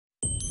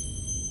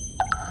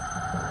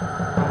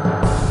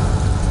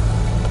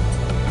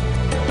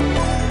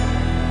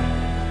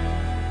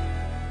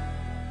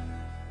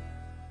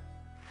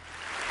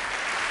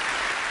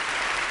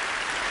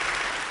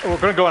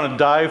going to go on a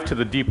dive to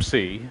the deep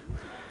sea,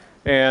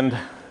 and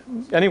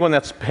anyone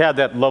that's had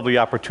that lovely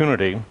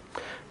opportunity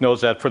knows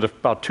that for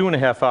about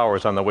 2.5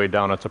 hours on the way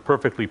down, it's a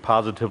perfectly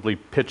positively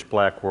pitch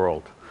black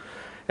world.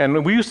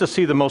 And we used to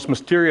see the most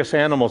mysterious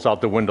animals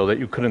out the window that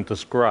you couldn't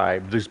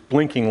describe, these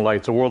blinking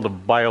lights, a world of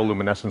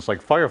bioluminescence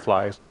like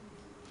fireflies.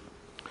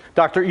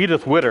 Dr.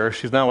 Edith Witter,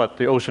 she's now at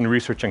the Ocean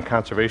Research and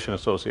Conservation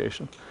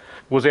Association,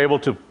 was able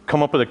to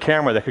come up with a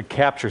camera that could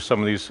capture some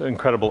of these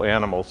incredible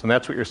animals, and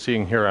that's what you're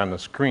seeing here on the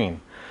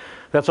screen.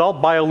 That's all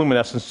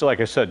bioluminescence,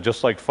 like I said,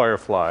 just like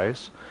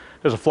fireflies.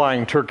 There's a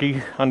flying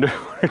turkey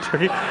underwater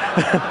turkey.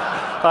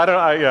 I'm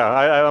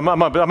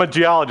a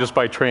geologist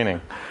by training,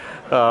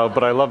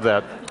 but I love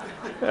that.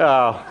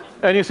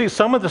 And you see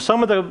some of the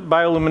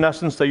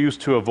bioluminescence they use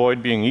to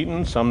avoid being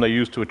eaten, some they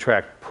use to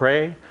attract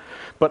prey,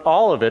 but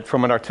all of it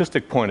from an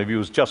artistic point of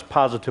view is just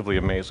positively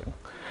amazing.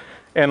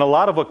 And a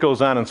lot of what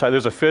goes on inside,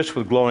 there's a fish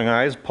with glowing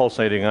eyes,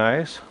 pulsating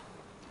eyes.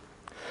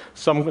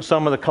 Some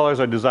of the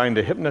colors are designed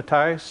to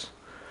hypnotize,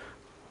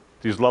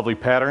 these lovely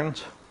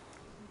patterns.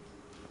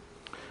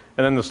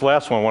 And then this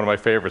last one of my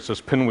favorites, this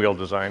pinwheel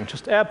design,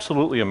 just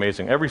absolutely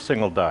amazing, every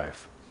single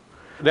dive.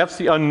 That's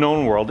the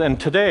unknown world, and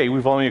today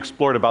we've only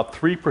explored about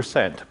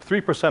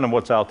 3% of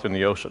what's out there in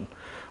the ocean.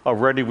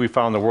 Already we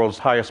found the world's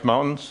highest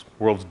mountains,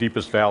 world's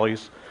deepest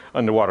valleys,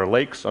 underwater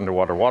lakes,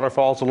 underwater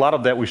waterfalls. A lot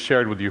of that we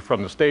shared with you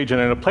from the stage, and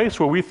in a place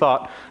where we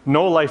thought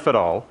no life at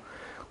all,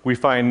 we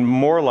find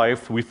more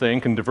life, we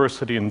think, in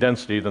diversity and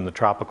density than the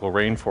tropical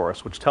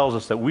rainforest, which tells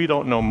us that we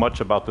don't know much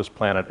about this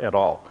planet at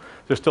all.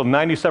 There's still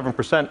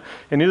 97%,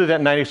 and either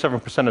that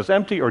 97% is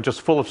empty or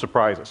just full of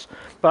surprises.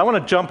 But I want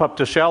to jump up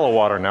to shallow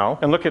water now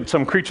and look at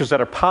some creatures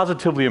that are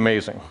positively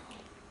amazing.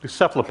 These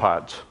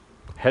cephalopods,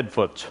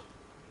 headfoots.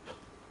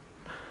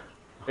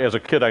 As a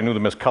kid, I knew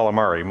them as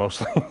calamari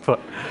mostly,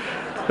 but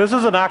this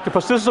is an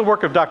octopus. This is the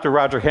work of Dr.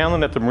 Roger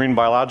Hanlon at the Marine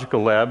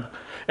Biological Lab.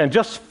 And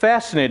just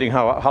fascinating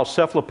how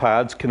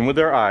cephalopods can, with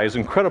their eyes,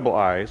 incredible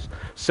eyes,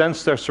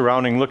 sense their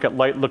surrounding, look at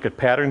light, look at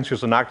patterns.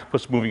 Here's an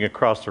octopus moving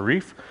across the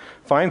reef,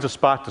 finds a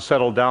spot to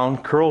settle down,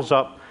 curls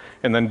up,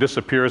 and then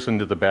disappears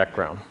into the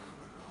background.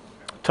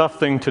 Tough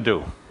thing to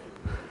do.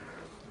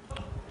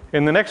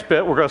 In the next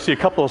bit, we're going to see a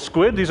couple of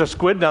squid. These are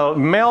squid. Now,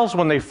 males,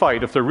 when they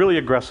fight, if they're really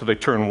aggressive, they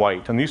turn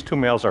white. And these two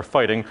males are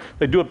fighting.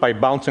 They do it by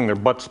bouncing their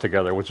butts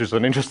together, which is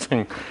an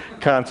interesting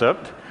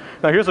concept.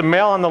 Now, here's a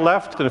male on the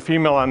left and a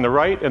female on the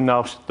right. And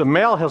now the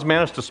male has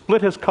managed to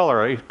split his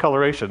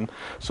coloration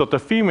so that the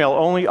female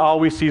only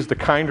always sees the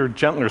kinder,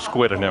 gentler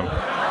squid in him.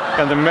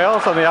 And the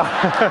male's on the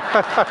outside.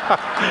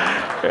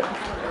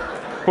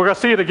 We're going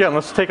to see it again.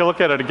 Let's take a look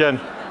at it again.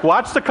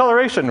 Watch the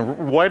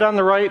coloration. White on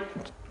the right,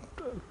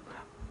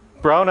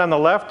 brown on the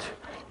left.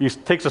 He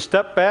takes a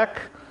step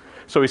back,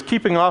 so he's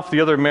keeping off the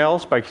other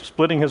males by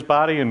splitting his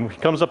body, and he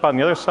comes up on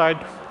the other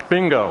side.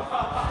 Bingo.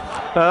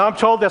 Now, I'm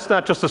told that's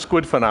not just a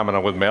squid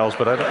phenomenon with males,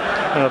 but I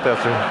don't know if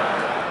that's true.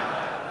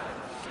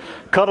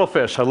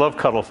 Cuttlefish. I love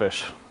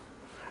cuttlefish.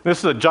 This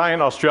is a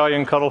giant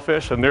Australian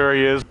cuttlefish, and there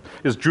he is,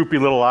 his droopy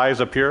little eyes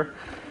up here.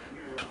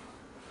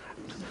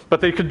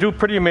 But they could do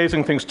pretty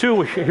amazing things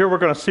too. Here we're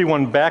going to see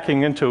one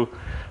backing into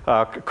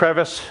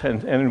crevice,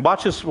 and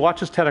watch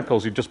his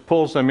tentacles. He just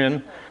pulls them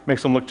in,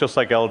 makes them look just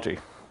like algae.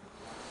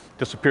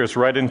 Disappears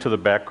right into the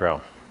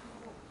background.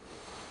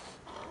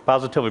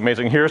 Positively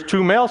amazing. Here's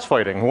two males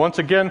fighting. Once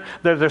again,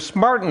 they're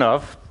smart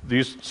enough,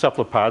 these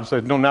cephalopods,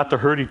 they know not to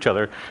hurt each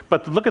other,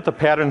 but look at the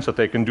patterns that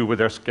they can do with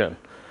their skin.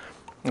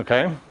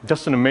 Okay?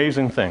 Just an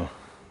amazing thing.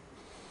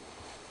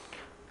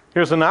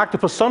 Here's an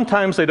octopus.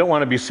 Sometimes they don't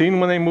want to be seen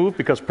when they move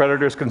because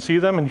predators can see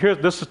them. And here's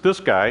this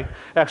guy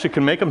actually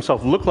can make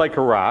himself look like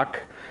a rock,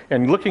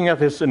 and looking at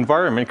his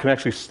environment can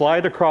actually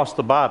slide across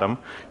the bottom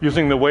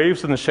using the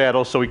waves and the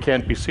shadows so he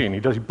can't be seen. He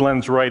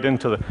blends right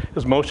into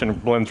his motion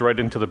blends right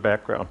into the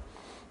background.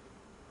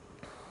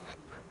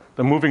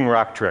 The moving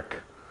rock trick.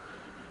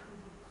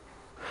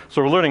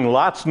 So we're learning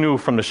lots new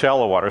from the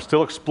shallow water,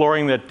 still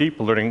exploring that deep,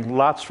 learning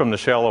lots from the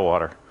shallow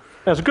water.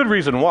 There's a good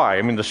reason why.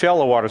 I mean, the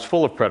shallow water is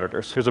full of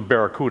predators. Here's a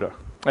barracuda.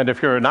 And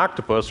if you're an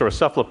octopus or a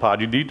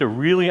cephalopod, you need to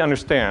really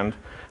understand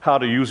how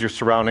to use your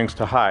surroundings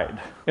to hide.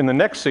 In the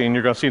next scene,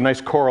 you're going to see a nice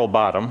coral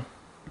bottom.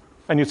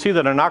 And you'd see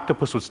that an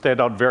octopus would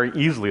stand out very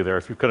easily there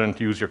if you couldn't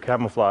use your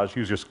camouflage,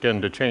 use your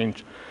skin to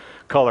change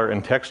color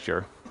and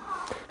texture.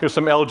 Here's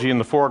some algae in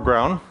the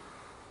foreground,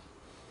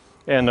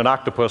 and an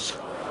octopus.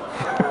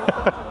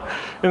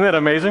 Isn't that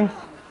amazing?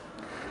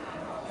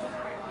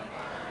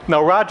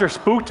 Now, Roger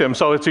spooked him,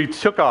 so he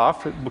took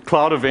off, a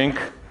cloud of ink,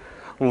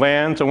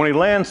 lands, and when he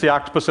lands, the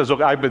octopus says,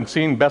 "Look, I've been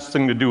seen, best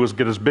thing to do is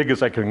get as big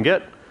as I can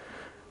get."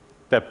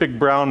 That big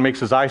brown makes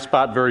his eye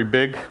spot very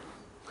big,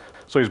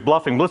 so he's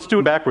bluffing. Let's do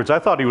it backwards. I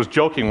thought he was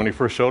joking when he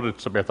first showed it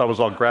to me. I thought it was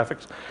all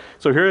graphics.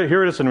 So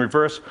here it is in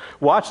reverse.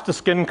 Watch the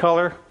skin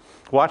color,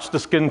 watch the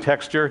skin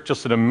texture.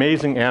 Just an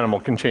amazing animal.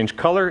 Can change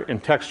color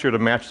and texture to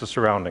match the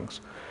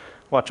surroundings.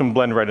 Watch him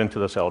blend right into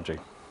this algae.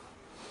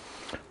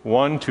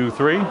 1, 2,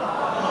 3.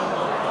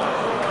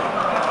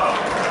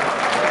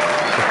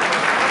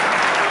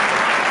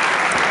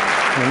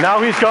 And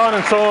now he's gone,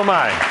 and so am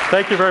I.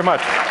 Thank you very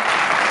much.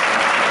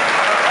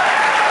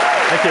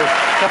 Thank you.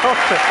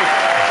 Okay.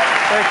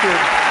 Thank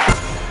you.